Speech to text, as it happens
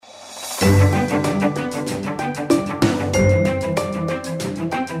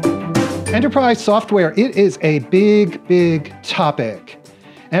Enterprise software, it is a big, big topic.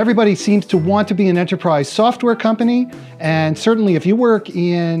 Everybody seems to want to be an enterprise software company, and certainly if you work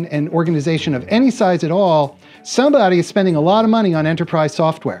in an organization of any size at all, somebody is spending a lot of money on enterprise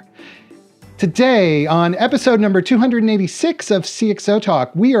software. Today, on episode number 286 of CXO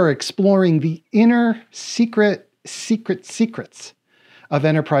Talk, we are exploring the inner secrets of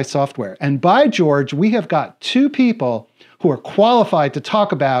enterprise software. And by George, we have got two people who are qualified to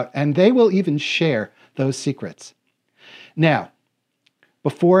talk about, and they will even share those secrets. Now,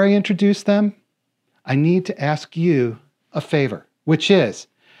 before I introduce them, I need to ask you a favor, which is,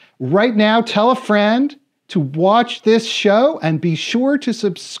 right now, tell a friend to watch this show and be sure to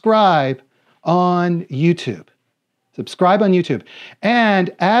subscribe on YouTube. Subscribe on YouTube.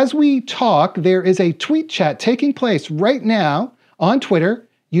 And as we talk, there is a tweet chat taking place right now on Twitter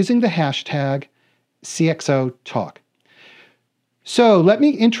using the hashtag CXOTalk. So let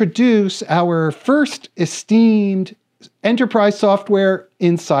me introduce our first esteemed enterprise software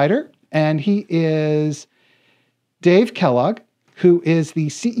insider, and he is Dave Kellogg, who is the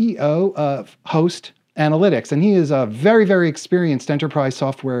CEO of Host Analytics, and he is a very, very experienced enterprise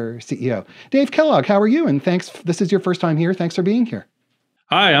software CEO. Dave Kellogg, how are you? And thanks. This is your first time here. Thanks for being here.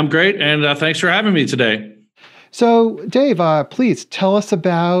 Hi, I'm great, and thanks for having me today. So, Dave, please tell us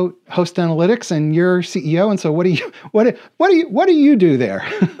about Host Analytics, and you're CEO. And so, what do you do there?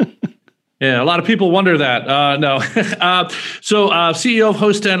 Yeah, a lot of people wonder that. So CEO of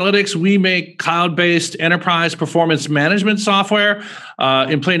Host Analytics, we make cloud-based enterprise performance management software.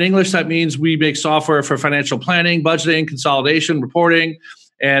 In plain English, that means we make software for financial planning, budgeting, consolidation, reporting,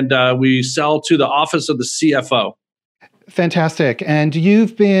 and we sell to the office of the CFO. Fantastic. And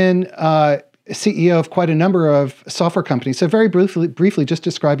you've been CEO of quite a number of software companies. So very briefly, just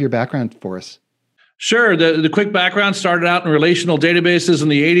describe your background for us. Sure. The quick background: started out in relational databases in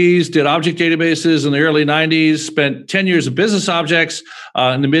the 80s, did object databases in the early 90s, spent 10 years of business objects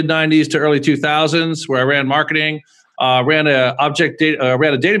in the mid 90s to early 2000s, where I ran marketing, ran a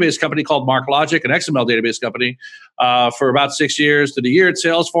database company called MarkLogic, an XML database company, for about 6 years. Did a year at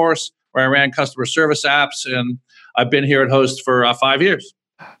Salesforce, where I ran customer service apps, and I've been here at Host for 5 years.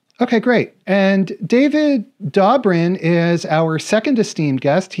 Okay, great. And David Dobrin is our second esteemed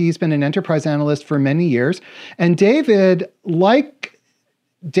guest. He's been an enterprise analyst for many years. And David, like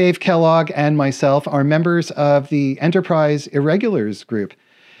Dave Kellogg and myself, are members of the Enterprise Irregulars group.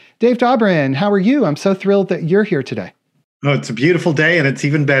 Dave Dobrin, how are you? I'm so thrilled that you're here today. Oh, it's a beautiful day, and it's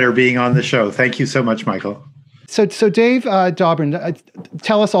even better being on the show. Thank you so much, Michael. So Dave Dobrin,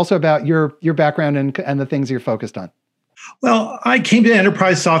 tell us also about your background and the things you're focused on. Well, I came to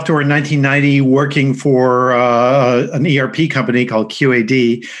enterprise software in 1990 working for an ERP company called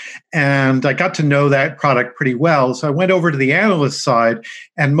QAD, and I got to know that product pretty well. So I went over to the analyst side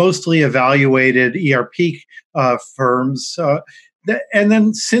and mostly evaluated ERP firms. And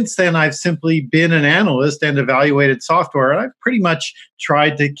then since then, I've simply been an analyst and evaluated software, and I've pretty much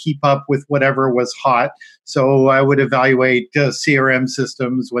tried to keep up with whatever was hot. So I would evaluate CRM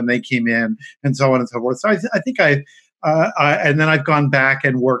systems when they came in and so on and so forth. So I think and then I've gone back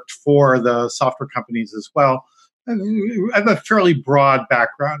and worked for the software companies as well. I have a fairly broad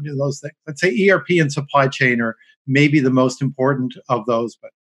background in those things. I'd say ERP and supply chain are maybe the most important of those, but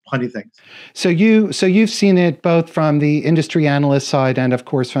plenty of things. So you've seen it both from the industry analyst side and, of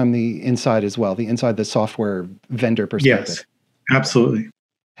course, from the inside as well, the inside the software vendor perspective. Yes, absolutely.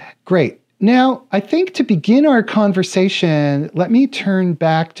 Great. Now, I think to begin our conversation, let me turn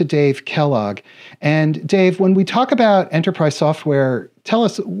back to Dave Kellogg. And Dave, when we talk about enterprise software, tell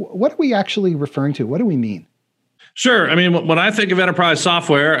us, what are we actually referring to? What do we mean? Sure. I mean, when I think of enterprise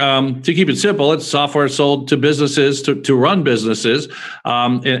software, to keep it simple, it's software sold to businesses to run businesses.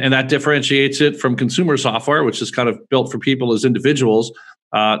 And that differentiates it from consumer software, which is kind of built for people as individuals,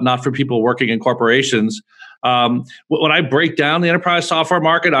 not for people working in corporations. When I break down the enterprise software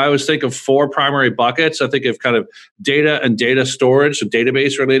market, I always think of four primary buckets. I think of kind of data and data storage, so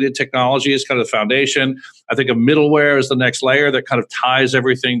database related technology is kind of the foundation. I think of middleware as the next layer that kind of ties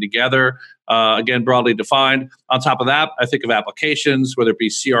everything together, again, broadly defined. On top of that, I think of applications, whether it be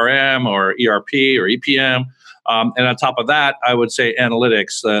CRM or ERP or EPM. And on top of that, I would say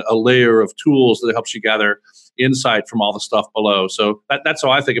analytics, a layer of tools that helps you gather insight from all the stuff below. So that's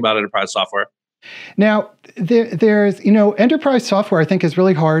how I think about enterprise software. Now, there's, enterprise software, I think, is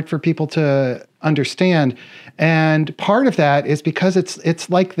really hard for people to understand. And part of that is because it's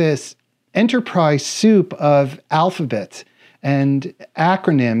like this enterprise soup of alphabets and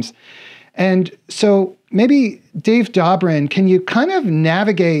acronyms. And so maybe Dave Dobrin, can you kind of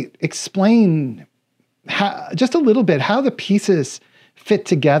explain just a little bit how the pieces fit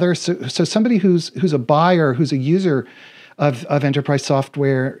together? So somebody who's a buyer, who's a user of enterprise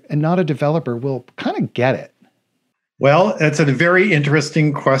software and not a developer will kind of get it. Well, that's a very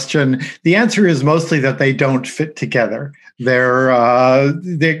interesting question. The answer is mostly that they don't fit together.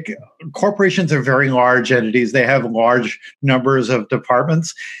 Corporations are very large entities. They have large numbers of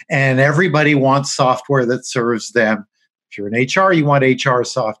departments, and everybody wants software that serves them. If you're in HR, you want HR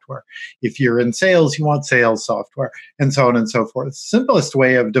software. If you're in sales, you want sales software, and so on and so forth. The simplest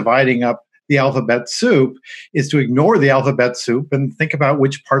way of dividing up the alphabet soup is to ignore the alphabet soup and think about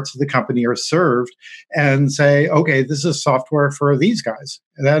which parts of the company are served and say, okay, this is software for these guys.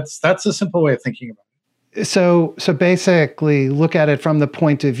 That's a simple way of thinking about it. So basically look at it from the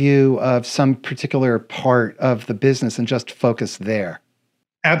point of view of some particular part of the business and just focus there.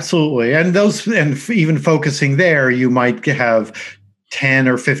 Absolutely. And even focusing there, you might have 10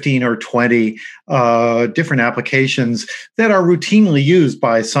 or 15 or 20 different applications that are routinely used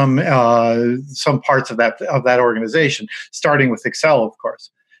by some parts of that organization, starting with Excel, of course.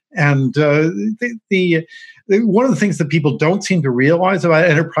 And one of the things that people don't seem to realize about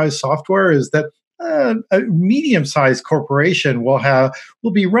enterprise software is that a medium-sized corporation will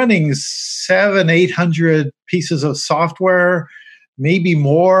be running 700-800 pieces of software, maybe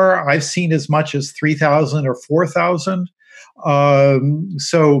more. I've seen as much as 3,000 or 4,000.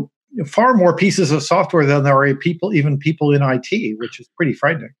 So far more pieces of software than there are people in IT, which is pretty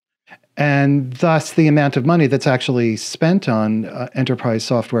frightening. And thus the amount of money that's actually spent on enterprise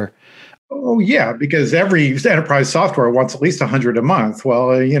software. Oh yeah, because every enterprise software wants at least 100 a month.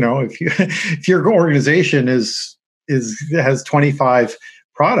 Well, if your organization has 25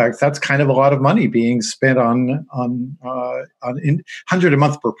 products, that's kind of a lot of money being spent on 100 a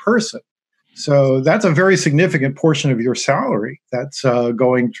month per person. So that's a very significant portion of your salary that's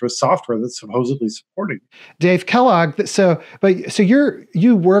going to software that's supposedly supporting. Dave Kellogg. So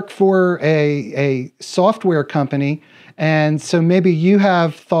you work for a software company, and so maybe you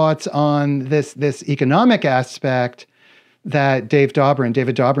have thoughts on this economic aspect that David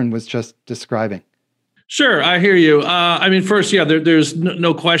Dobrin was just describing. Sure, I hear you. First, there's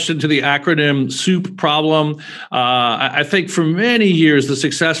no question to the acronym SOUP problem. I think for many years, the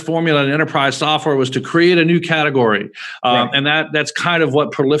success formula in enterprise software was to create a new category. Right. And that's kind of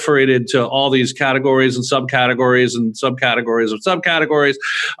what proliferated to all these categories and subcategories and subcategories of subcategories.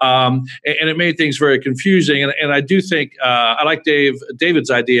 And it made things very confusing. And I do think I like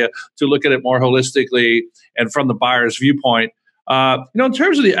David's idea to look at it more holistically and from the buyer's viewpoint. In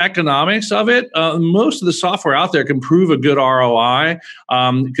terms of the economics of it, most of the software out there can prove a good ROI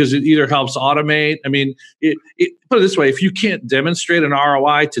because it either helps automate. Put it this way, if you can't demonstrate an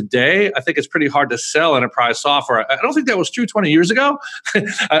ROI today, I think it's pretty hard to sell enterprise software. I don't think that was true 20 years ago.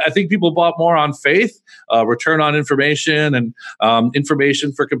 I think people bought more on faith, return on information, and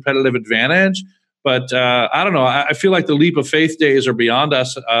information for competitive advantage. But I don't know. I feel like the leap of faith days are beyond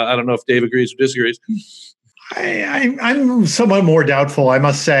us. I don't know if Dave agrees or disagrees. I'm somewhat more doubtful, I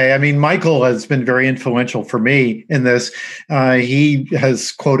must say. Michael has been very influential for me in this. He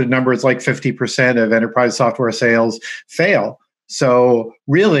has quoted numbers like 50% of enterprise software sales fail. So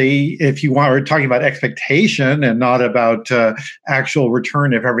really, if we're talking about expectation and not about actual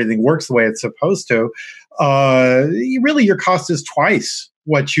return if everything works the way it's supposed to, really your cost is twice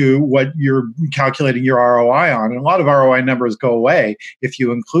what you're calculating your ROI on. And a lot of ROI numbers go away if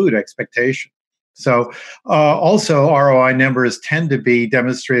you include expectation. So also ROI numbers tend to be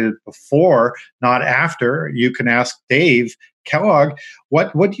demonstrated before, not after. You can ask Dave Kellogg,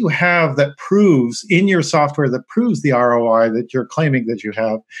 what do you have that proves in your software that proves the ROI that you're claiming that you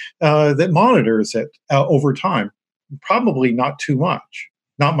have, that monitors it over time? Probably not too much.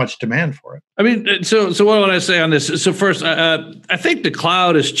 Not much demand for it. So what do I say on this? So first, I think the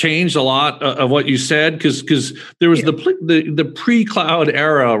cloud has changed a lot of what you said because there was the pre-cloud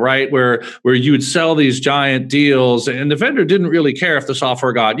era, right, where you would sell these giant deals and the vendor didn't really care if the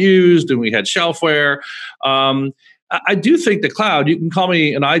software got used and we had shelfware. I do think the cloud, you can call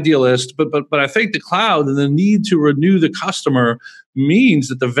me an idealist, but I think the cloud and the need to renew the customer means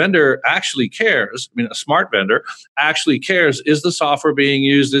that the vendor actually cares. A smart vendor actually cares. Is the software being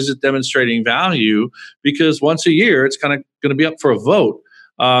used? Is it demonstrating value? Because once a year, it's kind of going to be up for a vote.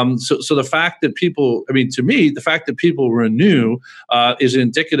 So the fact that people, to me, the fact that people renew is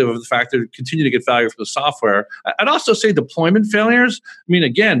indicative of the fact that they continue to get value from the software. I'd also say deployment failures.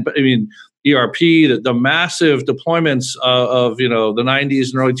 ERP, the massive deployments of the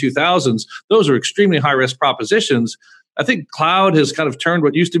 90s and early 2000s, those are extremely high risk propositions. I think cloud has kind of turned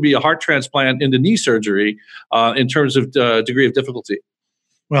what used to be a heart transplant into knee surgery in terms of degree of difficulty.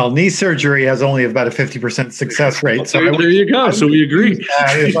 Well, knee surgery has only about a 50% success rate. So there you go. So we agree.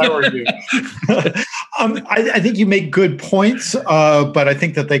 If I were you. I think you make good points, but I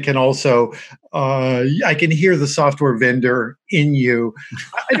think that they can also, I can hear the software vendor in you.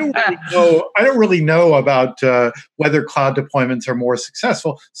 I don't really know about whether cloud deployments are more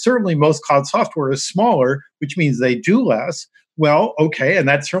successful. Certainly most cloud software is smaller, which means they do less. Well, okay, and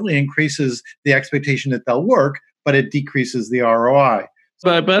that certainly increases the expectation that they'll work, but it decreases the ROI.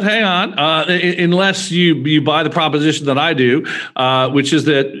 But hang on, unless you buy the proposition that I do, which is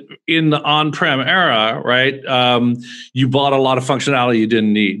that in the on-prem era, right, you bought a lot of functionality you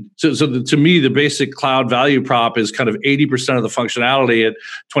didn't need. So to me, the basic cloud value prop is kind of 80% of the functionality at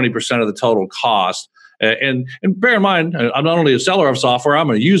 20% of the total cost. And bear in mind, I'm not only a seller of software, I'm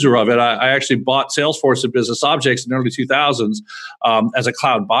a user of it. I actually bought Salesforce at Business Objects in the early 2000s as a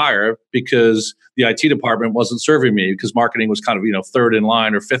cloud buyer because the IT department wasn't serving me because marketing was kind of third in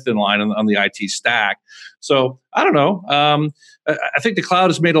line or fifth in line on the IT stack. So I don't know. I think the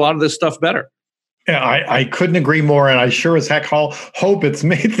cloud has made a lot of this stuff better. Yeah, I couldn't agree more, and I sure as heck hope it's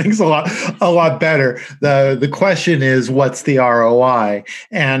made things a lot better. The question is, what's the ROI?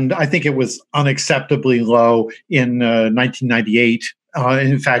 And I think it was unacceptably low in 1998.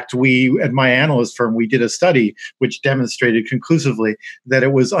 In fact, we at my analyst firm, we did a study which demonstrated conclusively that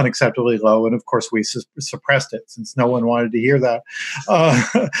it was unacceptably low, and of course we suppressed it since no one wanted to hear that.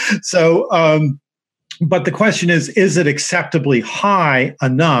 But the question is it acceptably high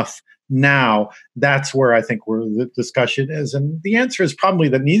enough? Now, that's where I think the discussion is. And the answer is probably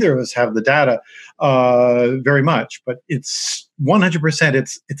that neither of us have the data very much, but it's 100%,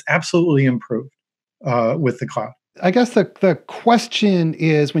 it's absolutely improved with the cloud. I guess the question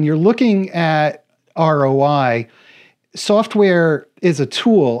is, when you're looking at ROI, software is a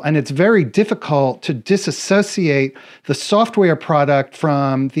tool, and it's very difficult to disassociate the software product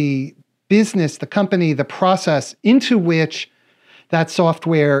from the business, the company, the process into which that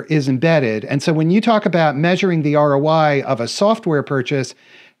software is embedded. And so when you talk about measuring the ROI of a software purchase,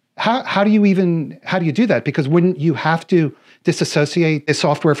 how do you do that? Because wouldn't you have to disassociate the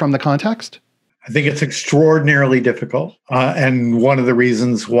software from the context? I think it's extraordinarily difficult. And one of the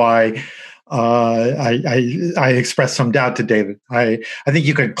reasons why I expressed some doubt to David. I think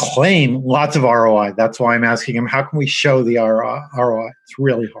you could claim lots of ROI. That's why I'm asking him, how can we show the ROI? It's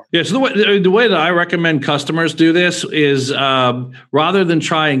really hard. Yeah, so the way that I recommend customers do this is rather than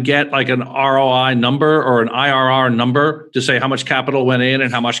try and get like an ROI number or an IRR number to say how much capital went in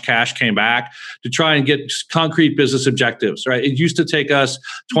and how much cash came back, to try and get concrete business objectives, right? It used to take us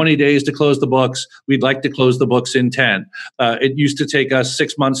 20 days to close the books. We'd like to close the books in 10. It used to take us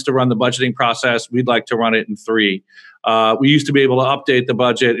 6 months to run the budgeting process. We'd like to run it in 3. We used to be able to update the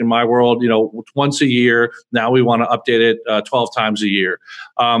budget in my world, once a year. Now we want to update it 12 times a year.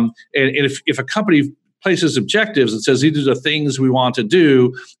 And if a company places objectives and says, these are the things we want to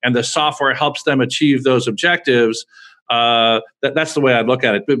do, and the software helps them achieve those objectives, that's the way I'd look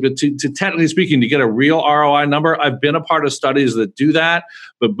at it. But to technically speaking, to get a real ROI number, I've been a part of studies that do that,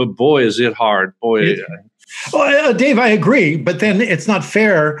 but boy, is it hard. Boy. Well, Dave, I agree, but then it's not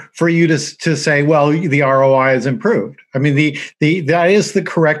fair for you to say, well, the ROI is improved. I mean, that is the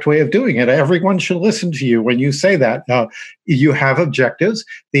correct way of doing it. Everyone should listen to you when you say that. You have objectives.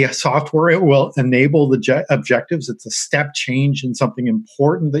 The software will enable the objectives. It's a step change in something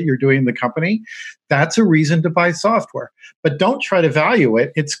important that you're doing in the company. That's a reason to buy software. But don't try to value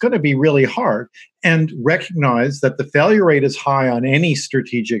it. It's going to be really hard. And recognize that the failure rate is high on any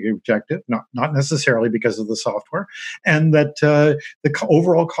strategic objective, not necessarily because of the software, and that the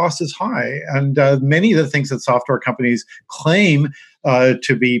overall cost is high. And many of the things that software companies claim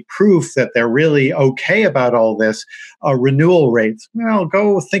to be proof that they're really okay about all this, renewal rates. Well,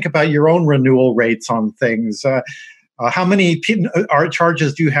 go think about your own renewal rates on things. How many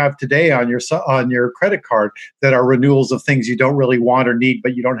charges do you have today on your credit card that are renewals of things you don't really want or need,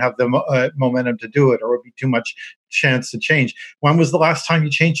 but you don't have the momentum to do it, or would be too much chance to change? When was the last time you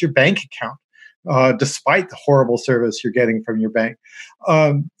changed your bank account, despite the horrible service you're getting from your bank?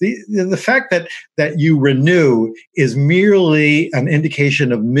 The fact that you renew is merely an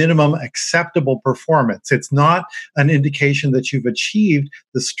indication of minimum acceptable performance. It's not an indication that you've achieved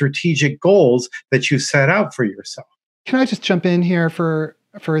the strategic goals that you set out for yourself. Can I just jump in here for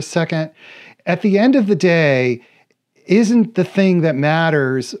a second? At the end of the day, isn't the thing that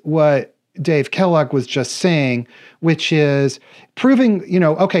matters what Dave Kellogg was just saying, which is proving,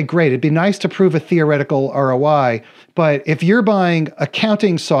 okay, great. It'd be nice to prove a theoretical ROI, but if you're buying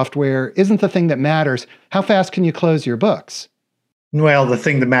accounting software isn't the thing that matters, how fast can you close your books? Well, the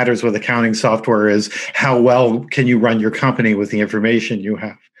thing that matters with accounting software is how well can you run your company with the information you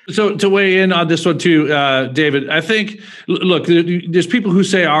have. So to weigh in on this one too, David, I think, look, there's people who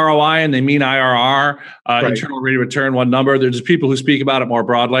say ROI and they mean IRR, right. Internal rate of return, one number. There's people who speak about it more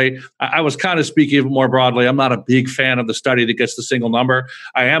broadly. I was kind of speaking more broadly. I'm not a big fan of the study that gets the single number.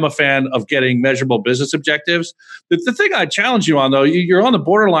 I am a fan of getting measurable business objectives. The thing I challenge you on, though, you're on the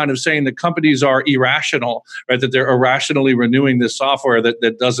borderline of saying that companies are irrational, right? That they're irrationally renewing this software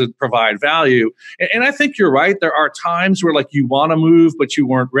that doesn't provide value. And I think you're right. There are times where you want to move, but you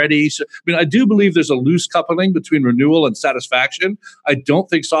weren't ready. So, I do believe there's a loose coupling between renewal and satisfaction. I don't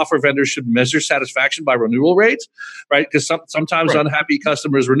think software vendors should measure satisfaction by renewal rates, right? Because sometimes unhappy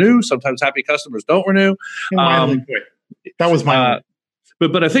customers renew, sometimes happy customers don't renew. That was my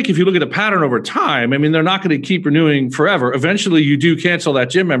But I think if you look at the pattern over time, they're not going to keep renewing forever. Eventually, you do cancel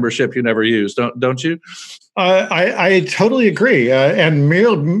that gym membership you never use, don't you? I totally agree.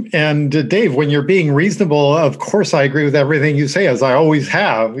 And Dave, when you're being reasonable, of course, I agree with everything you say, as I always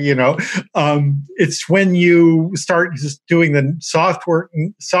have. It's when you start just doing the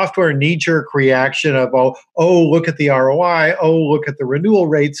software knee-jerk reaction of, oh, look at the ROI. Oh, look at the renewal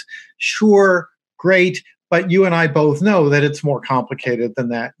rates. Sure, great. But you and I both know that it's more complicated than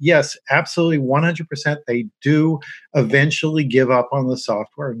that. Yes, absolutely, 100%. They do eventually give up on the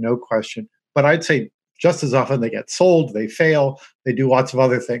software, no question. But I'd say just as often they get sold, they fail, they do lots of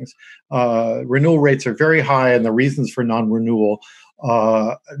other things. Renewal rates are very high, and the reasons for non-renewal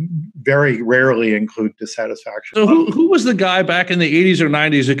very rarely include dissatisfaction. So who was the guy back in the 80s or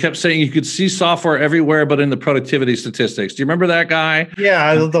 90s who kept saying you could see software everywhere but in the productivity statistics? Do you remember that guy?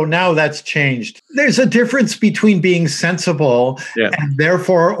 Yeah, although now that's changed. There's a difference between being sensible and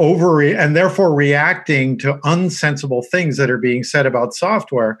therefore reacting to unsensible things that are being said about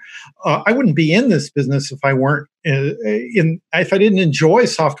software. I wouldn't be in this business if I weren't if I didn't enjoy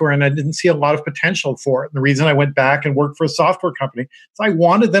software and I didn't see a lot of potential for it. And the reason I went back and worked for a software company is I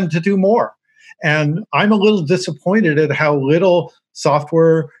wanted them to do more. And I'm a little disappointed at how little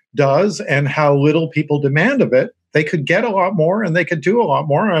software does and how little people demand of it. They could get a lot more and they could do a lot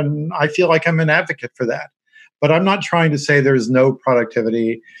more. And I feel like I'm an advocate for that. But I'm not trying to say there's no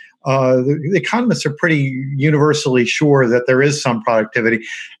productivity. The economists are pretty universally sure that there is some productivity.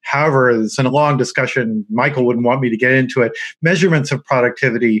 However, it's in a long discussion. Michael wouldn't want me to get into it. Measurements of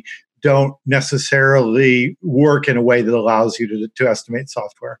productivity don't necessarily work in a way that allows you to estimate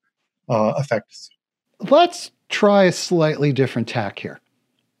software effects. Let's try a slightly different tack here.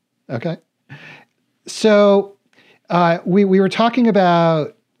 Okay. So we were talking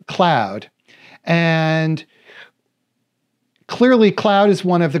about cloud, and clearly, cloud is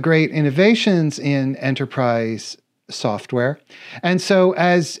one of the great innovations in enterprise software. And so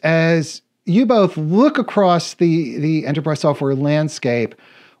as you both look across the enterprise software landscape,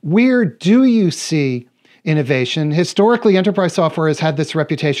 where do you see innovation? Historically, enterprise software has had this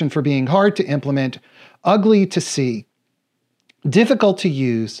reputation for being hard to implement, ugly to see, difficult to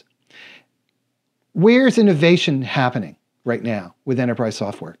use. Where's innovation happening right now with enterprise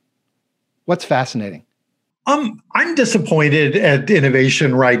software? What's fascinating? I'm disappointed at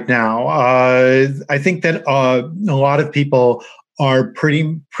innovation right now. I think that a lot of people are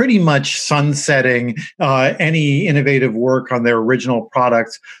pretty much sunsetting any innovative work on their original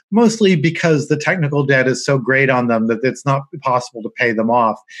products, mostly because the technical debt is so great on them that it's not possible to pay them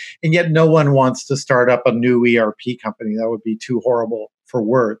off. And yet no one wants to start up a new ERP company. That would be too horrible for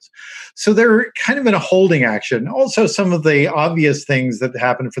words. So they're kind of in a holding action. Also, some of the obvious things that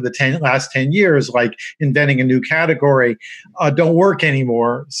happened for the last 10 years, like inventing a new category, don't work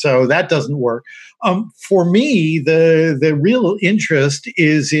anymore. So that doesn't work. For me, the real interest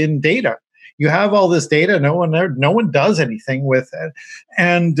is in data. You have all this data, no one does anything with it.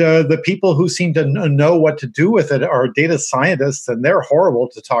 And the people who seem to know what to do with it are data scientists, and they're horrible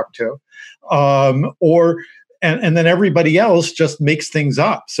to talk to. And then everybody else just makes things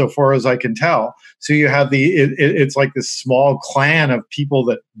up, so far as I can tell. So you have it's like this small clan of people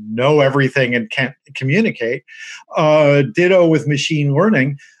that know everything and can't communicate. Ditto with machine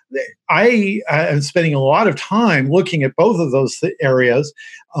learning. I am spending a lot of time looking at both of those areas,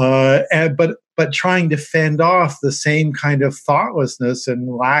 but trying to fend off the same kind of thoughtlessness and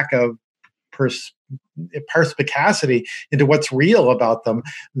lack of perspicacity into what's real about them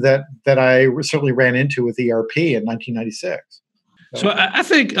that I certainly ran into with ERP in 1996. So I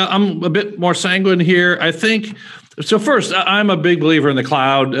think I'm a bit more sanguine here. I think So first, I'm a big believer in the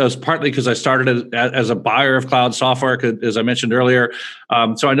cloud, partly because I started as a buyer of cloud software, as I mentioned earlier.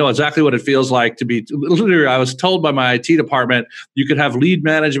 So I know exactly what it feels like to be. Literally, I was told by my IT department you could have lead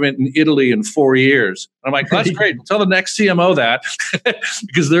management in Italy in 4 years. And I'm like, that's great. Tell the next CMO that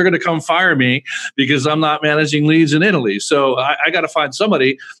because they're going to come fire me because I'm not managing leads in Italy. So I got to find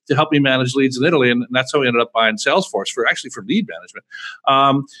somebody to help me manage leads in Italy, and that's how we ended up buying Salesforce for lead management.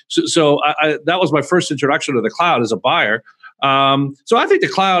 So that was my first introduction to the cloud as a buyer. So I think the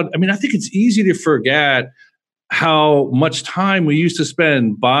cloud, I think it's easy to forget how much time we used to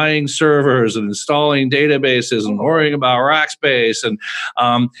spend buying servers and installing databases and worrying about rack space and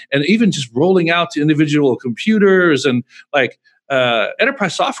even just rolling out to individual computers and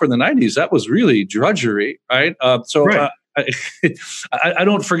enterprise software in the 90s. That was really drudgery, right? Right. I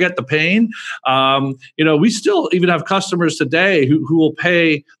don't forget the pain. We still even have customers today who will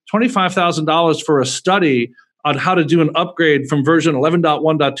pay $25,000 for a study on how to do an upgrade from version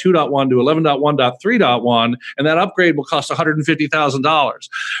 11.1.2.1 to 11.1.3.1, and that upgrade will cost $150,000,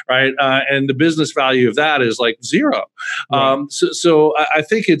 right? And the business value of that is like zero. Right. So I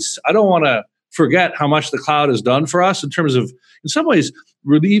think I don't want to forget how much the cloud has done for us in terms of, in some ways,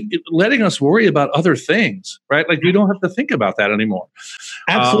 letting us worry about other things, right? Like we don't have to think about that anymore.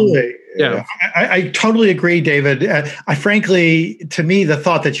 Absolutely. I totally agree, David. I frankly, to me, the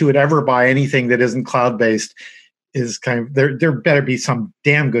thought that you would ever buy anything that isn't cloud-based is kind of, there better be some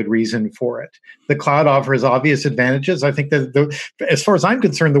damn good reason for it. The cloud offers obvious advantages. I think that as far as I'm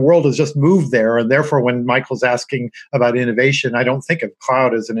concerned, the world has just moved there. And therefore, when Michael's asking about innovation, I don't think of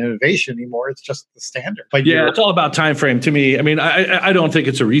cloud as an innovation anymore. It's just the standard. It's all about time frame to me. I don't think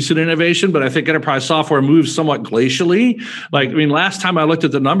it's a recent innovation, but I think enterprise software moves somewhat glacially. Last time I looked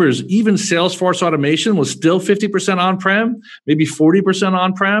at the numbers, even Salesforce automation was still 50% on-prem, maybe 40%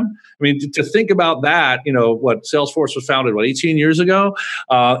 on-prem. To think about that, what Salesforce was founded, 18 years ago,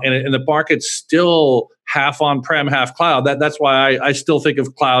 and the market's still half on-prem, half cloud. That's why I still think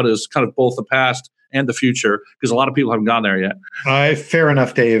of cloud as kind of both the past and the future, because a lot of people haven't gone there yet. Fair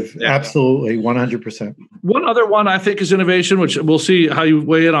enough, Dave. Yeah. Absolutely, 100%. One other one I think is innovation, which we'll see how you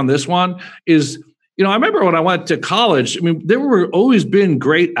weigh in on this one, is I remember when I went to college, there were always been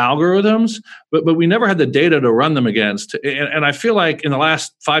great algorithms, but we never had the data to run them against. And I feel like in the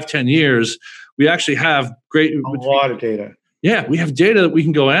last 5-10 years, we actually have a lot of data. Yeah, we have data that we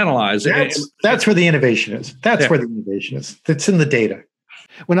can go analyze. That's where the innovation is. Where the innovation is. It's in the data.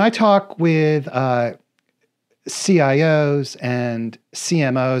 When I talk with CIOs and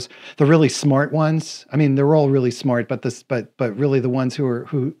CMOs, the really smart ones, they're all really smart, but really the ones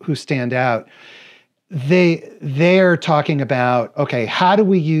who stand out, they're talking about, okay, how do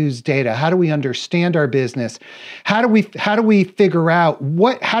we use data? How do we understand our business? How do we figure out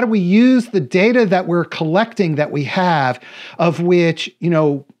how do we use the data that we're collecting, that we have, of which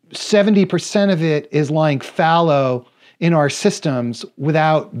 70% of it is lying fallow in our systems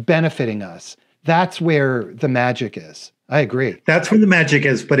without benefiting us? That's where the magic is. I agree. That's where the magic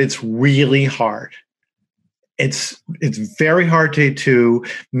is, but it's really hard. It's very hard to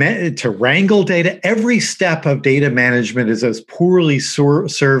wrangle data. Every step of data management is as poorly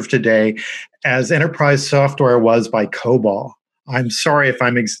served today as enterprise software was by COBOL. I'm sorry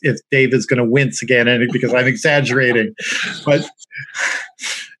if Dave is going to wince again because I'm exaggerating, but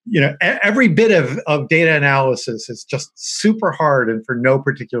every bit of data analysis is just super hard and for no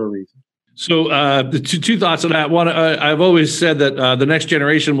particular reason. So the two thoughts on that. One, I've always said that the next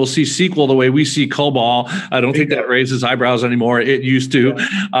generation will see SQL the way we see COBOL. I don't think that raises eyebrows anymore. It used to.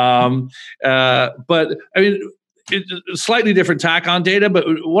 But it's a slightly different tack on data. But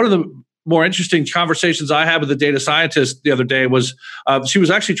one of the more interesting conversations I had with a data scientist the other day was she was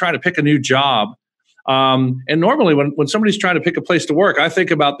actually trying to pick a new job. And normally when somebody's trying to pick a place to work, I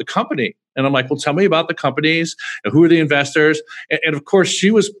think about the company. And I'm like, well, tell me about the companies and who are the investors. And of course,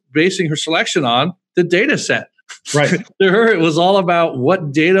 she was basing her selection on the data set. Right. To her, it was all about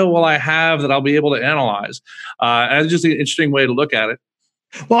what data will I have that I'll be able to analyze. And it's just an interesting way to look at it.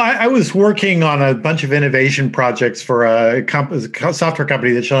 Well, I was working on a bunch of innovation projects for a software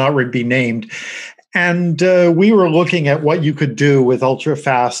company that shall not be named. And we were looking at what you could do with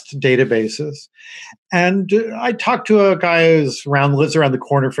ultra-fast databases. And I talked to a guy who lives around the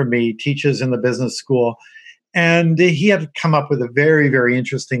corner from me, teaches in the business school. And he had come up with a very, very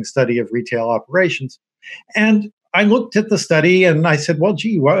interesting study of retail operations. And I looked at the study and I said, well,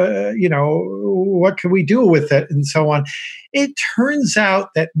 gee, what can we do with it? And so on. It turns out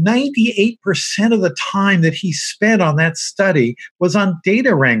that 98% of the time that he spent on that study was on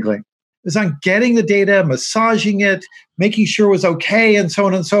data wrangling. was on getting the data, massaging it, making sure it was okay, and so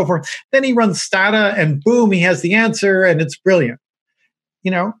on and so forth. Then he runs Stata, and boom, he has the answer, and it's brilliant.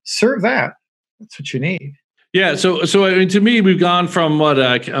 Serve that. That's what you need. Yeah. So I mean, to me, we've gone from what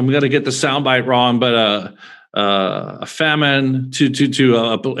I'm going to get the soundbite wrong, but a famine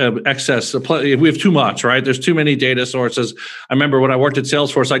to excess. We have too much, right? There's too many data sources. I remember when I worked at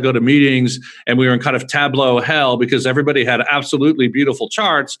Salesforce, I go to meetings and we were in kind of Tableau hell because everybody had absolutely beautiful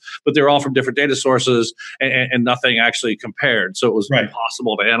charts, but they were all from different data sources and nothing actually compared. So it was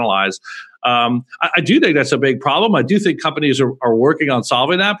impossible to analyze. I do think that's a big problem. I do think companies are working on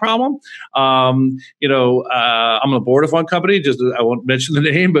solving that problem. I'm on the board of one company. Just I won't mention the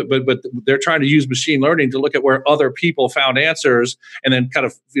name, but they're trying to use machine learning to look at where other people found answers, and then kind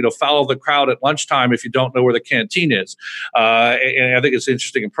of follow the crowd at lunchtime if you don't know where the canteen is. And I think it's an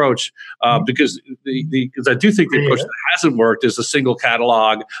interesting approach because I do think the approach that hasn't worked is a single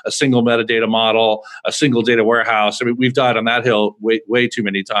catalog, a single metadata model, a single data warehouse. I mean, we've died on that hill way too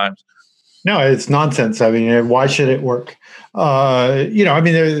many times. No, it's nonsense. I mean, why should it work?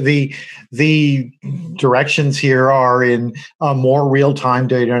 The directions here are in more real-time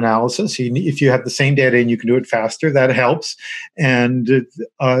data analysis. If you have the same data and you can do it faster, that helps. And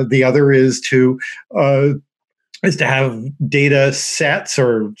the other is to have data sets,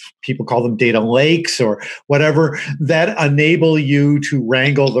 or people call them data lakes or whatever, that enable you to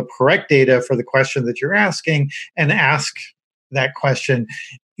wrangle the correct data for the question that you're asking and ask that question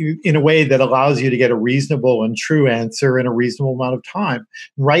in a way that allows you to get a reasonable and true answer in a reasonable amount of time.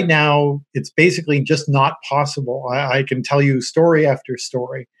 Right now, it's basically just not possible. I can tell you story after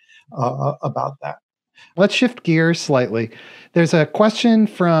story about that. Let's shift gears slightly. There's a question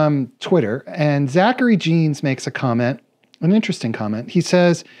from Twitter, and Zachary Jeans makes a comment, an interesting comment. He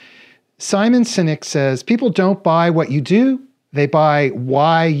says, Simon Sinek says, people don't buy what you do, they buy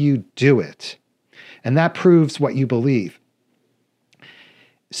why you do it. And that proves what you believe.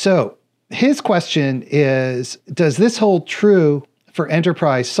 So his question is, does this hold true for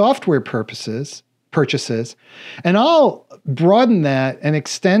enterprise software purchases? And I'll broaden that and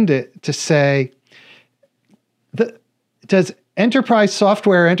extend it to say, do enterprise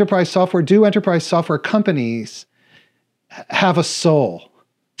software companies have a soul?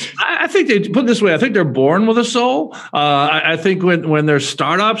 I think they put it this way. I think they're born with a soul. I think when they're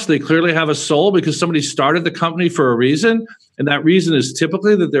startups, they clearly have a soul because somebody started the company for a reason. And that reason is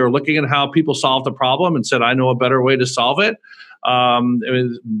typically that they're looking at how people solve the problem and said, I know a better way to solve it.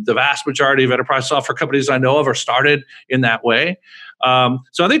 The vast majority of enterprise software companies I know of are started in that way.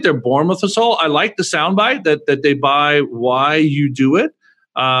 So I think they're born with a soul. I like the soundbite that they buy why you do it.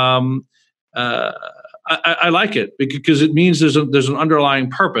 I like it because it means there's an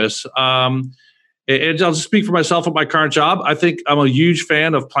underlying purpose. And I'll just speak for myself at my current job. I think I'm a huge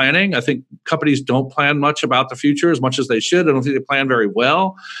fan of planning. I think companies don't plan much about the future as much as they should. I don't think they plan very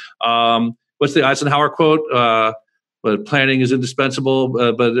well. What's the Eisenhower quote? But planning is indispensable.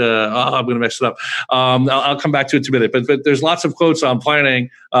 I'm going to mess it up. I'll come back to it in a minute. But there's lots of quotes on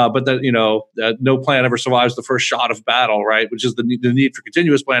planning. But that no plan ever survives the first shot of battle, right? Which is the need for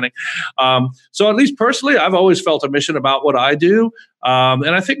continuous planning. So at least personally, I've always felt a mission about what I do,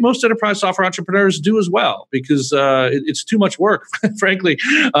 and I think most enterprise software entrepreneurs do as well because it's too much work, frankly,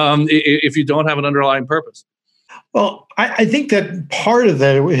 if you don't have an underlying purpose. Well, I think that part of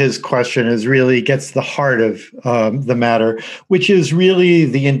his question is really gets to the heart of the matter, which is really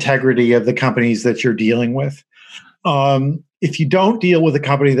the integrity of the companies that you're dealing with. If you don't deal with a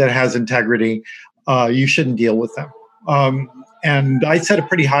company that has integrity, you shouldn't deal with them. And I set a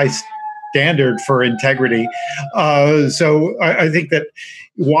pretty high standard for integrity. So I think that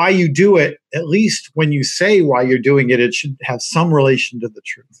why you do it, at least when you say why you're doing it, it should have some relation to the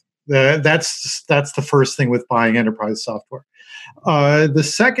truth. That's the first thing with buying enterprise software. The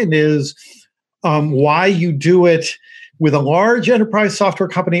second is why you do it with a large enterprise software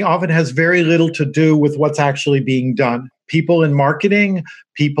company often has very little to do with what's actually being done. People in marketing,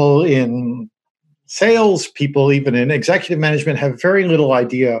 people in sales, people even in executive management have very little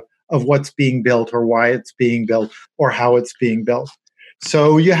idea of what's being built or why it's being built or how it's being built.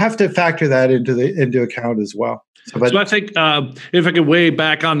 So you have to factor that into account as well. So I think if I could weigh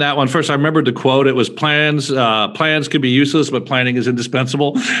back on that one first, I remembered the quote. It was plans can be useless, but planning is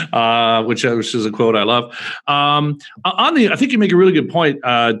indispensable, which is a quote I love. I think you make a really good point,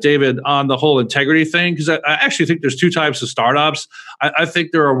 David, on the whole integrity thing, because I actually think there's two types of startups. I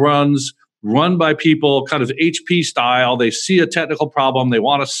think there are ones run by people kind of HP style. They see a technical problem, they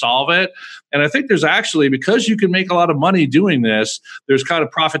want to solve it. And I think there's actually, because you can make a lot of money doing this, there's kind of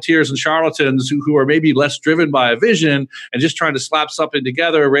profiteers and charlatans who are maybe less driven by a vision and just trying to slap something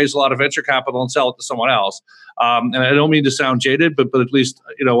together, raise a lot of venture capital and sell it to someone else. And I don't mean to sound jaded, but at least,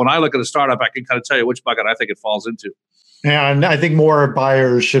 when I look at a startup, I can kind of tell you which bucket I think it falls into. And I think more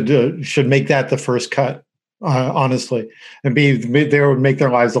buyers should make that the first cut, honestly, and they would make their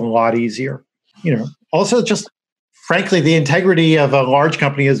lives a lot easier. Also, just frankly, the integrity of a large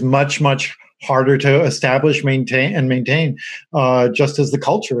company is much, much harder to establish, maintain, just as the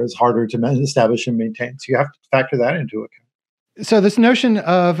culture is harder to establish and maintain. So you have to factor that into account. So this notion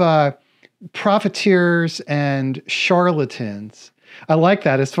of profiteers and charlatans, I like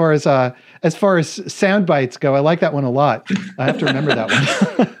that. As far as sound bites go, I like that one a lot. I have to remember that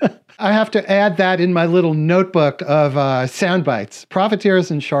one. I have to add that in my little notebook of sound bites, profiteers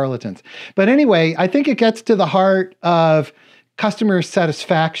and charlatans. But anyway, I think it gets to the heart of customer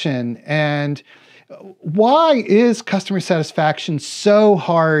satisfaction. And why is customer satisfaction so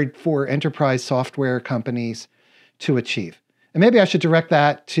hard for enterprise software companies to achieve? And maybe I should direct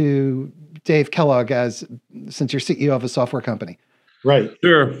that to Dave Kellogg, since you're CEO of a software company. Right.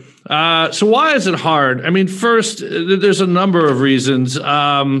 Sure. So why is it hard? I mean, first, there's a number of reasons.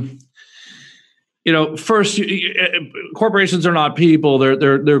 First, corporations are not people;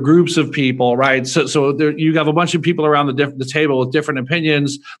 they're groups of people, right? So you have a bunch of people around the table with different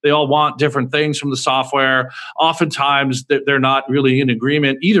opinions. They all want different things from the software. Oftentimes, they're not really in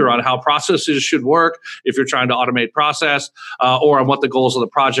agreement either on how processes should work if you're trying to automate process, or on what the goals of the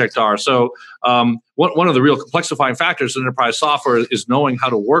project are. So one of the real complexifying factors in enterprise software is knowing how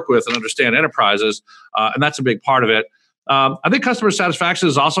to work with and understand enterprises, and that's a big part of it. I think customer satisfaction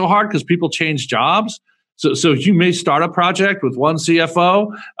is also hard because people change jobs. So you may start a project with one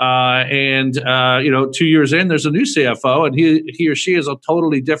CFO, and 2 years in, there's a new CFO, and he or she has a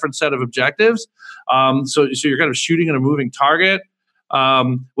totally different set of objectives. So you're kind of shooting at a moving target.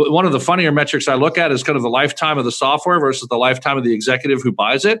 One of the funnier metrics I look at is kind of the lifetime of the software versus the lifetime of the executive who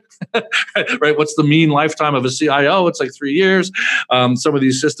buys it. Right? What's the mean lifetime of a CIO? It's like 3 years. Some of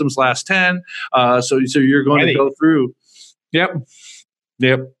these systems last 10. So you're going to go through.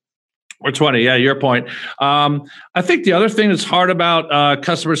 Yep. Or 20. Yeah, your point. I think the other thing that's hard about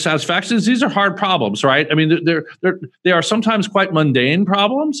customer satisfaction is these are hard problems, right? I mean, they are sometimes quite mundane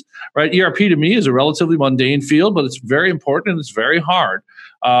problems, right? ERP to me is a relatively mundane field, but it's very important and it's very hard.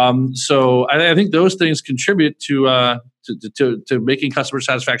 So I think those things contribute to making customer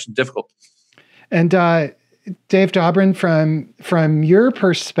satisfaction difficult. And Dave Dobrin, from your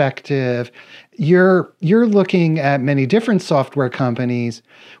perspective, you're looking at many different software companies.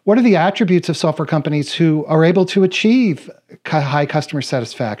 What are the attributes of software companies who are able to achieve high customer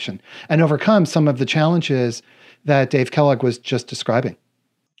satisfaction and overcome some of the challenges that Dave Kellogg was just describing?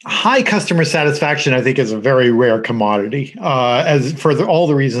 High customer satisfaction, I think, is a very rare commodity, as for all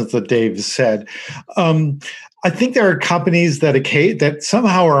the reasons that Dave said. I think there are companies that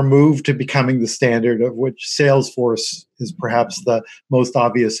somehow are moved to becoming the standard, of which Salesforce is perhaps the most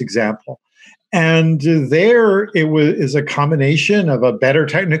obvious example. And there is a combination of a better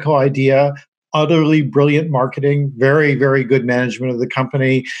technical idea, utterly brilliant marketing, very, very good management of the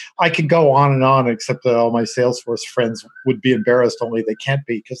company. I could go on and on, except that all my Salesforce friends would be embarrassed, only they can't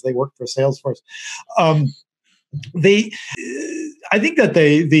be because they work for Salesforce. I think that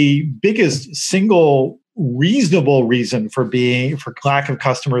the biggest single reasonable reason for lack of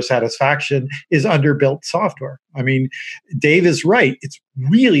customer satisfaction is underbuilt software. I mean, Dave is right. It's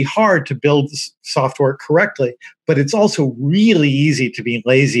really hard to build software correctly, but it's also really easy to be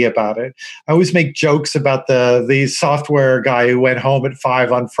lazy about it. I always make jokes about the software guy who went home at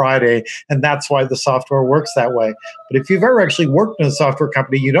 5 on Friday, and that's why the software works that way. But if you've ever actually worked in a software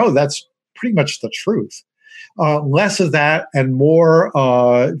company, you know that's pretty much the truth. Less of that and more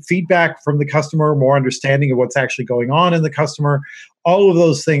feedback from the customer, more understanding of what's actually going on in the customer. All of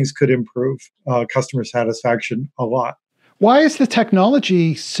those things could improve customer satisfaction a lot. Why is the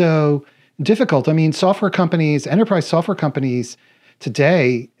technology so difficult? I mean, software companies, enterprise software companies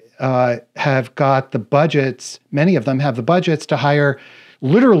today have got the budgets, many of them have the budgets to hire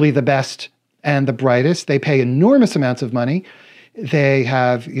literally the best and the brightest. They pay enormous amounts of money. They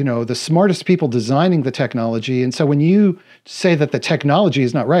have, the smartest people designing the technology. And so when you say that the technology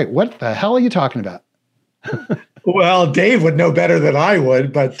is not right, what the hell are you talking about? Well, Dave would know better than I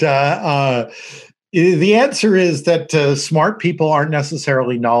would, but The answer is that smart people aren't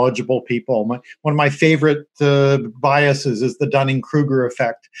necessarily knowledgeable people. One of my favorite biases is the Dunning-Kruger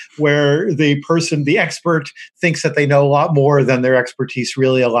effect, where the expert thinks that they know a lot more than their expertise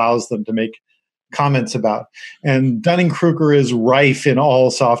really allows them to make comments about. And Dunning-Kruger is rife in all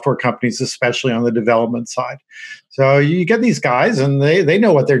software companies, especially on the development side. So you get these guys and they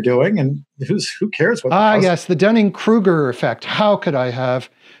know what they're doing, and who cares what yes, the Dunning-Kruger effect. How could I have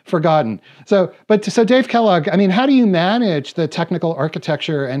forgotten? So Dave Kellogg, I mean, how do you manage the technical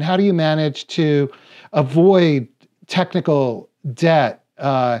architecture, and how do you manage to avoid technical debt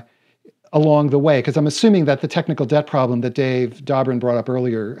along the way? Because I'm assuming that the technical debt problem that Dave Dobrin brought up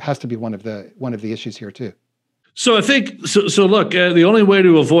earlier has to be one of the issues here too. So I think so. Look, the only way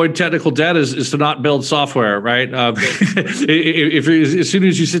to avoid technical debt is to not build software, right? If as soon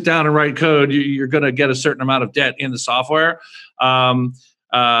as you sit down and write code, you're going to get a certain amount of debt in the software.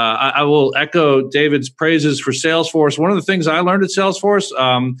 I will echo David's praises for Salesforce. One of the things I learned at Salesforce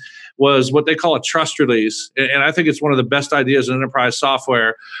was what they call a trust release. And I think it's one of the best ideas in enterprise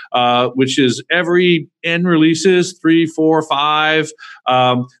software, which is every N releases, 3, 4, 5,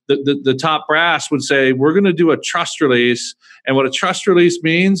 the top brass would say, we're going to do a trust release. And what a trust release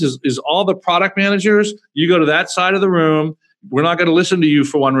means is all the product managers, you go to that side of the room, we're not going to listen to you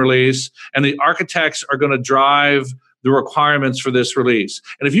for one release, and the architects are going to drive the requirements for this release.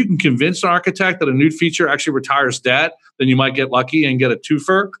 And if you can convince an architect that a new feature actually retires debt, then you might get lucky and get a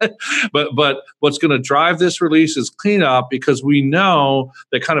twofer. but what's going to drive this release is cleanup, because we know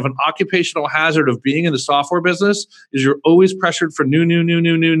that kind of an occupational hazard of being in the software business is you're always pressured for new, and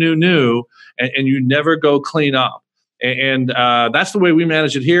you never go clean up. And that's the way we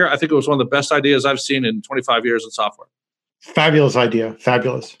manage it here. I think it was one of the best ideas I've seen in 25 years in software. Fabulous idea.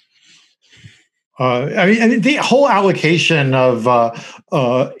 Fabulous. And the whole allocation of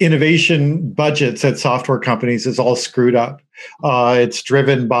innovation budgets at software companies is all screwed up. It's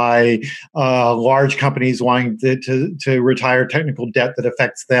driven by large companies wanting to retire technical debt that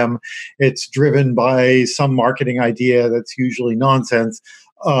affects them. It's driven by some marketing idea that's usually nonsense.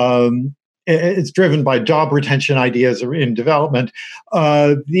 It's driven by job retention ideas in development.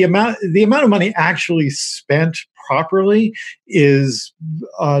 The amount of money actually spent properly is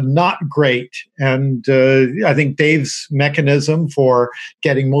not great. And I think Dave's mechanism for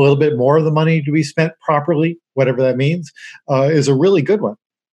getting a little bit more of the money to be spent properly, whatever that means, is a really good one.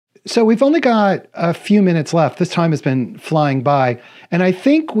 So we've only got a few minutes left. This time has been flying by. And I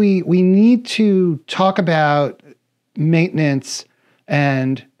think we need to talk about maintenance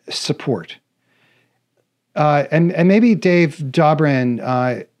and support. And maybe Dave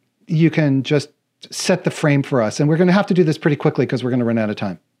Dobrin, you can just set the frame for us. And we're going to have to do this pretty quickly because we're going to run out of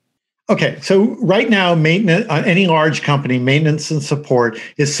time. Okay, so right now, maintenance, any large company, maintenance and support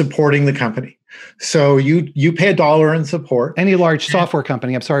is supporting the company. So you pay $1 in support. Any large software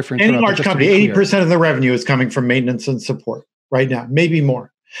company, I'm sorry for interrupting. Any large company, 80% of the revenue is coming from maintenance and support right now, maybe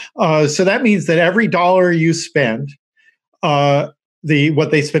more. So that means that every $1 you spend, what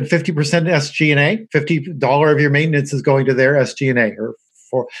they spend 50% SG&A, $50 of your maintenance is going to their SG&A, or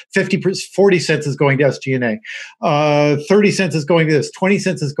for 40 cents is going to SG&A, 30 cents is going to this, 20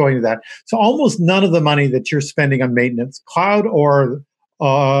 cents is going to that. So almost none of the money that you're spending on maintenance, cloud or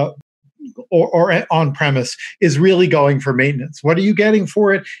on premise, is really going for maintenance. What are you getting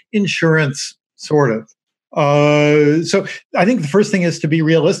for it? Insurance, sort of. So I think the first thing is to be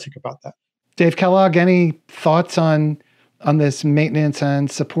realistic about that. Dave Kellogg, any thoughts on this maintenance and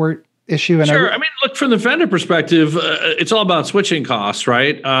support issue? And sure. I mean, look, from the vendor perspective, it's all about switching costs,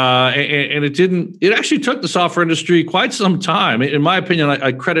 right? And it actually took the software industry quite some time. In my opinion,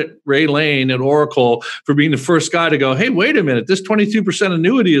 I credit Ray Lane at Oracle for being the first guy to go, hey, wait a minute, this 22%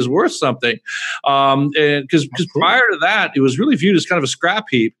 annuity is worth something. And because prior to that, it was really viewed as kind of a scrap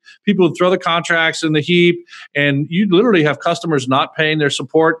heap. People would throw the contracts in the heap, and you literally have customers not paying their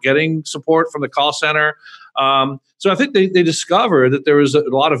support, getting support from the call center. So I think they discovered that there was a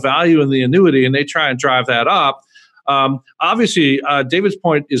lot of value in the annuity, and they try and drive that up. Obviously, David's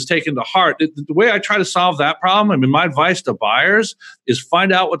point is taken to heart. The way I try to solve that problem, I mean, my advice to buyers is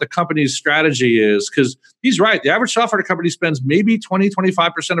find out what the company's strategy is, because he's right. The average software company spends maybe 20,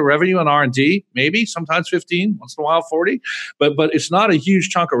 25% of revenue on R&D, maybe sometimes 15, once in a while 40, but it's not a huge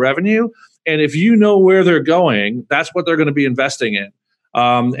chunk of revenue. And if you know where they're going, that's what they're going to be investing in.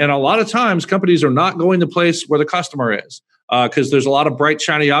 And a lot of times companies are not going the place where the customer is. because there's a lot of bright,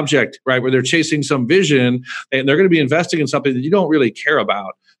 shiny object, right, where they're chasing some vision and they're going to be investing in something that you don't really care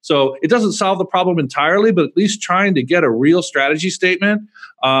about. So it doesn't solve the problem entirely, but at least trying to get a real strategy statement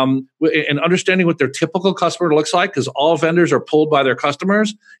and understanding what their typical customer looks like, because all vendors are pulled by their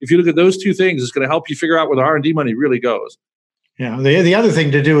customers. If you look at those two things, it's going to help you figure out where the R&D money really goes. Yeah, the other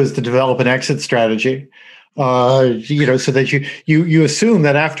thing to do is to develop an exit strategy. So that you assume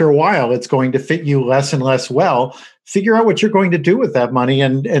that after a while it's going to fit you less and less well. Figure out what you're going to do with that money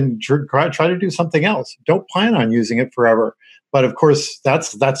and try to do something else. Don't plan on using it forever. But of course,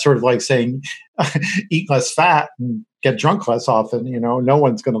 that's sort of like saying, eat less fat and get drunk less often. No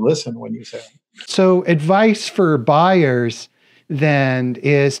one's going to listen when you say it. So advice for buyers then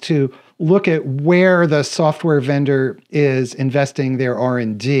is to look at where the software vendor is investing their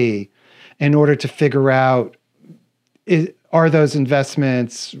R&D in order to figure out, are those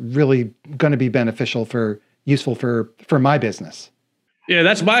investments really going to be beneficial useful for my business? Yeah,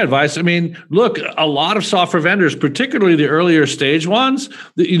 that's my advice. I mean, look, a lot of software vendors, particularly the earlier stage ones,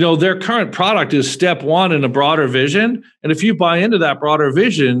 their current product is step one in a broader vision. And if you buy into that broader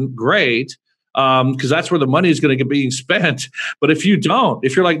vision, great, because that's where the money is going to get being spent. But if you don't,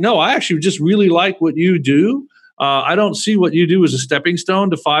 if you're like, no, I actually just really like what you do, I don't see what you do as a stepping stone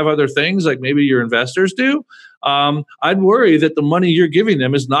to 5 other things like maybe your investors do. I'd worry that the money you're giving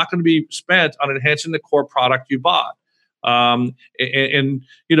them is not going to be spent on enhancing the core product you bought. I'll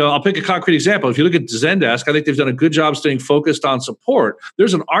pick a concrete example. If you look at Zendesk, I think they've done a good job staying focused on support.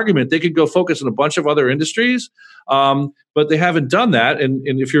 There's an argument they could go focus on a bunch of other industries, but they haven't done that. And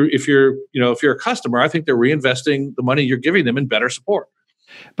if you're a customer, I think they're reinvesting the money you're giving them in better support.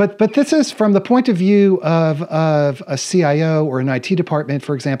 But this is from the point of view of a CIO or an IT department,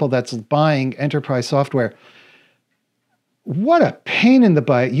 for example, that's buying enterprise software. What a pain in the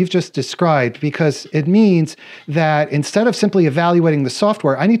butt you've just described, because it means that instead of simply evaluating the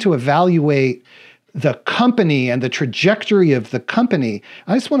software, I need to evaluate the company and the trajectory of the company.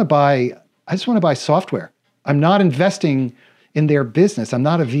 I just want to buy software. I'm not investing in their business. I'm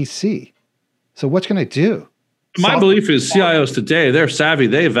not a VC. So what's going to do? My belief is CIOs today, they're savvy.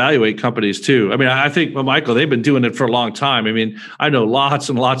 They evaluate companies too. I mean, I think, Michael, they've been doing it for a long time. I mean, I know lots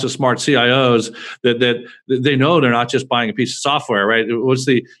and lots of smart CIOs that they know they're not just buying a piece of software, right?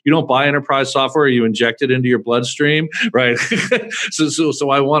 You don't buy enterprise software, you inject it into your bloodstream, right? So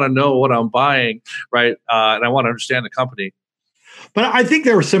I want to know what I'm buying, right? And I want to understand the company. But I think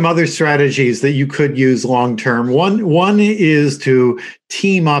there are some other strategies that you could use long term. One is to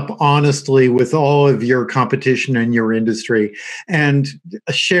team up honestly with all of your competition in your industry and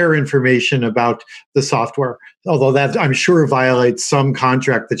share information about the software. Although that I'm sure violates some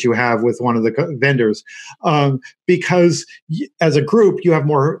contract that you have with one of the vendors, because as a group you have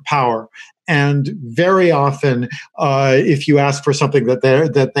more power. And very often, if you ask for something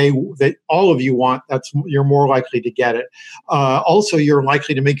that all of you want, you're more likely to get it. Also, you're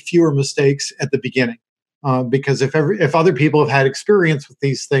likely to make fewer mistakes at the beginning, because if other people have had experience with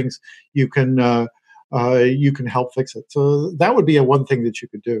these things, you can help fix it. So that would be one thing that you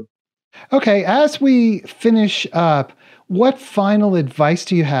could do. Okay, as we finish up, what final advice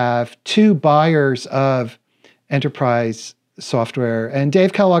do you have to buyers of enterprise software? And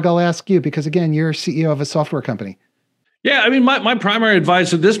Dave Kellogg, I'll ask you, because again, you're CEO of a software company. Yeah, I mean, my primary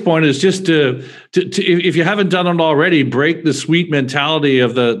advice at this point is just to if you haven't done it already, break the suite mentality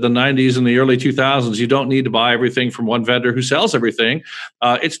of the 90s and the early 2000s. You don't need to buy everything from one vendor who sells everything.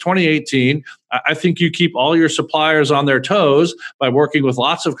 It's 2018. I think you keep all your suppliers on their toes by working with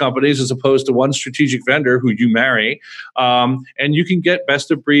lots of companies as opposed to one strategic vendor who you marry. And you can get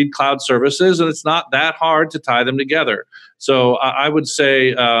best of breed cloud services, and it's not that hard to tie them together. So I would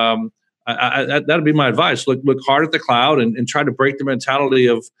say, that'd be my advice. Look hard at the cloud and try to break the mentality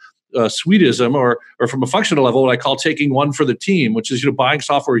of suitism, or from a functional level, what I call taking one for the team, which is buying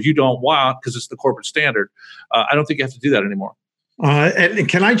software you don't want because it's the corporate standard. I don't think you have to do that anymore. And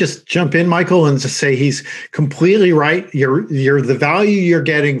can I just jump in, Michael, and just say he's completely right. The value you're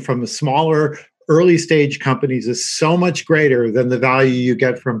getting from the smaller early stage companies is so much greater than the value you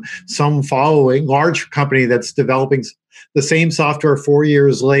get from some following large company that's developing the same software 4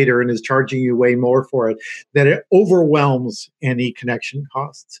 years later and is charging you way more for it, that it overwhelms any connection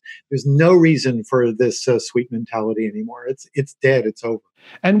costs. There's no reason for this suite mentality anymore. It's dead. It's over.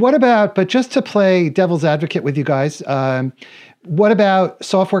 And what about, but just to play devil's advocate with you guys, what about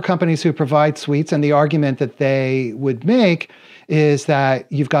software companies who provide suites? And the argument that they would make is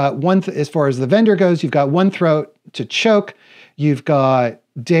that you've got as far as the vendor goes, you've got one throat to choke. You've got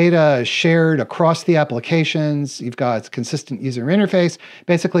data shared across the applications. You've got consistent user interface.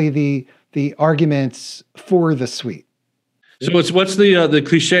 Basically, the arguments for the suite. So what's the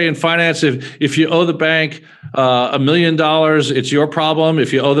cliche in finance? If you owe the bank $1 million, it's your problem.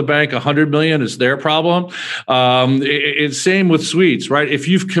 If you owe the bank $100 million, it's their problem. It's same with suites, right? If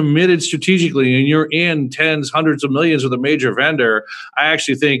you've committed strategically and you're in tens, hundreds of millions with a major vendor, I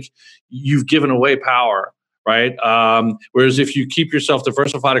actually think you've given away power. Right. Whereas if you keep yourself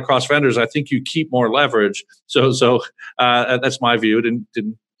diversified across vendors, I think you keep more leverage. So that's my view.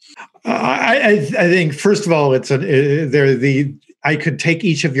 I think first of all, I could take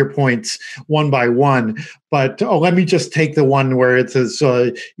each of your points one by one, but let me just take the one where it says,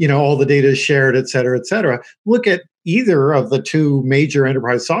 all the data is shared, et cetera, et cetera. Look at either of the two major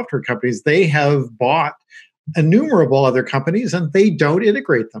enterprise software companies. They have bought innumerable other companies and they don't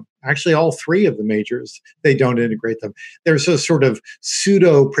integrate them. Actually, all three of the majors, they don't integrate them. There's a sort of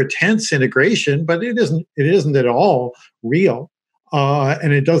pseudo pretense integration, but it isn't at all real.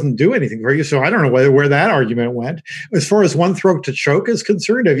 And it doesn't do anything for you. So I don't know where that argument went. As far as one throat to choke is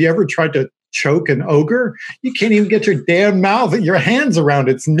concerned, have you ever tried to choke an ogre? You can't even get your damn mouth, your hands around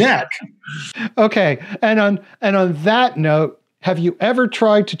its neck. Okay, and on that note, have you ever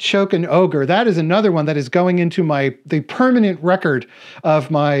tried to choke an ogre? That is another one that is going into the permanent record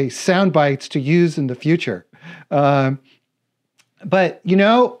of my sound bites to use in the future. But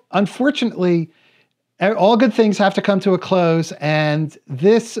unfortunately, all good things have to come to a close, and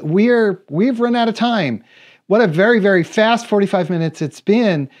we've run out of time. What a very, very fast 45 minutes it's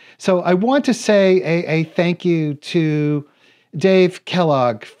been. So I want to say a thank you to Dave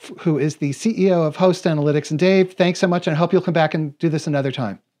Kellogg, who is the CEO of Host Analytics. And Dave, thanks so much, and I hope you'll come back and do this another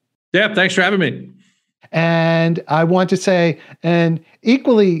time. Yeah, thanks for having me. And I want to say an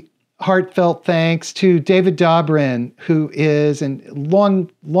equally heartfelt thanks to David Dobrin, who is a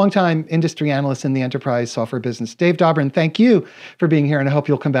long-time industry analyst in the enterprise software business. Dave Dobrin, thank you for being here, and I hope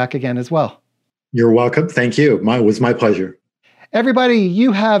you'll come back again as well. You're welcome. Thank you. It was my pleasure. Everybody,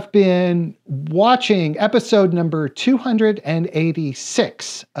 you have been watching episode number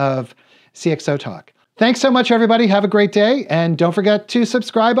 286 of CXO Talk. Thanks so much, everybody. Have a great day. And don't forget to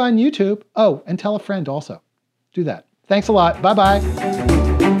subscribe on YouTube. Oh, and tell a friend also. Do that. Thanks a lot. Bye-bye.